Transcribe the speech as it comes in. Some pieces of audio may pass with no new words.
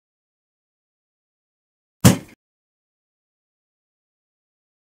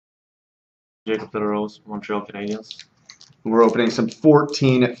Jacob Rose, Montreal Canadiens. We're opening some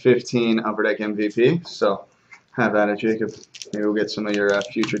 14-15 Upper Deck MVP, so have at it, Jacob. Maybe we'll get some of your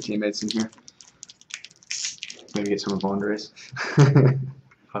future teammates in here. Maybe get some of Andre's. If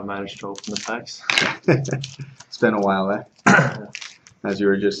I manage to open the packs. It's been a while, eh? As you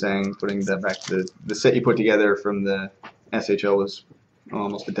were just saying, putting that back to the set you put together from the SHL was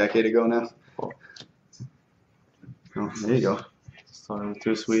almost a decade ago now. Oh, there you go. Starting with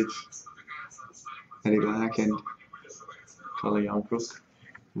 2 Swedes. Eddie Black and Kalle Järnkrok.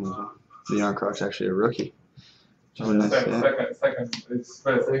 The Järnkrok's actually a rookie. Second. It's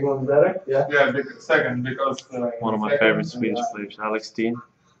better. Second one's better? Yeah. Yeah, second because One of my favorite Swedish players, Alex Steen.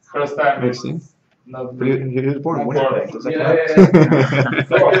 First time. Alex Steen? Not But he was born in Winnipeg. Does that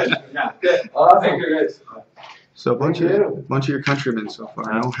Yeah. Good. Awesome. Thank you guys. So a bunch of your countrymen so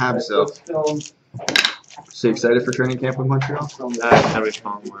far. No Habs though. So you excited for training camp with Montreal? I never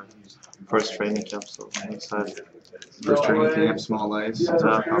found my first training camp, so I'm excited. First training camp, small ice,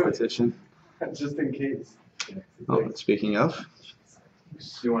 competition. Just in case. Oh, speaking of,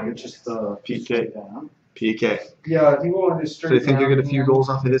 You want to get just the PK. PK. Yeah, I think we'll just So straight. you think you'll get a few goals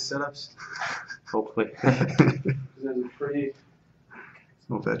off of his setups? Hopefully. There's a pretty.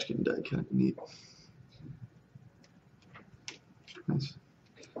 Ovechkin die kind of neat. Nice.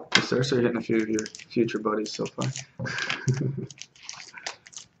 Yes, sir. So you're hitting a few of your future buddies so far.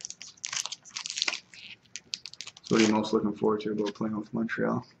 So what are you most looking forward to about playing with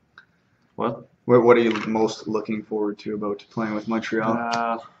Montreal? What? What are you most looking forward to about playing with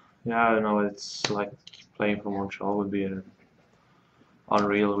Montreal? Yeah, I don't know. It's like playing for Montreal would be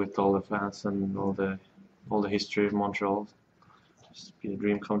unreal with all the fans and all the history of Montreal. Just be a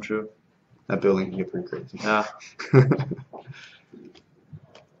dream come true. That building can get pretty crazy. Yeah.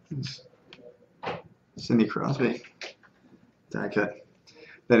 Sidney Crosby. Die cut.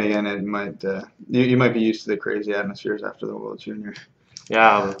 Then again, it might you might be used to the crazy atmospheres after the World Junior.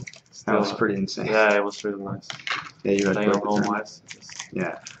 Yeah, but still, That was pretty insane. Yeah, it was really nice. Yeah, you had Playing on perfect home time. ice.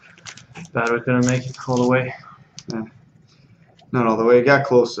 Yeah. Bad we couldn't make it all the way. Not all the way. It got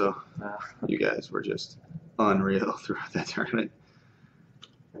close though. Yeah. You guys were just unreal throughout that tournament.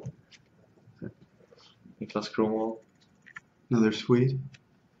 Niklas Kronwall. Another Swede.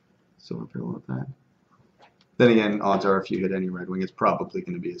 Silver bill with that. Then again, odds are if you hit any Red Wing, it's probably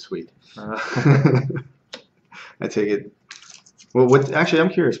going to be a Swede. I take it. Well, actually, I'm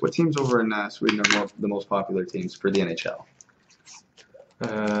curious. What teams over in Sweden are the most popular teams for the NHL?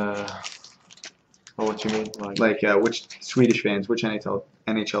 What you mean? Like which Swedish fans, which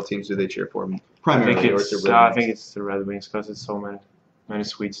NHL teams do they cheer for I primarily? think Or it's is it Red Wings? it's the Red Wings because it's so many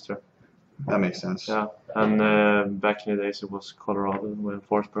Swedes there. That makes sense. Yeah, and back in the days it was Colorado when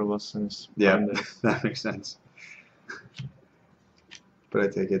Forsberg was in his prime days. That makes sense. But I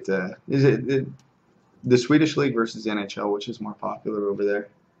take it, is it the Swedish league versus the NHL, which is more popular over there,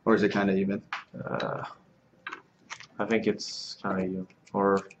 or is it kind of even? I think it's kind of even,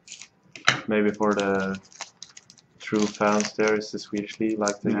 or maybe for the true fans there is the Swedish league,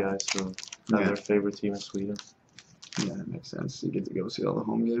 like the guys who have their favorite team in Sweden. Yeah, that makes sense. You get to go see all the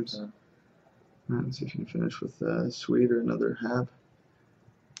home games. Yeah. All right, let's see if you can finish with Swede or another Hab.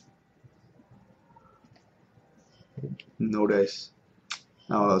 No dice.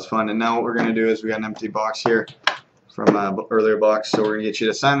 Oh, that was fun. And now what we're going to do is we got an empty box here from earlier box, so we're going to get you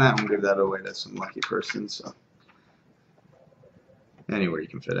to sign that and we'll give that away to some lucky person. So anywhere you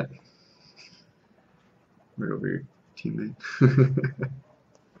can fit it. Right over your teammate.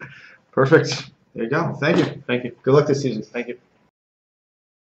 Perfect. There you go. Thank you. Thank you. Good luck this season. Thank you.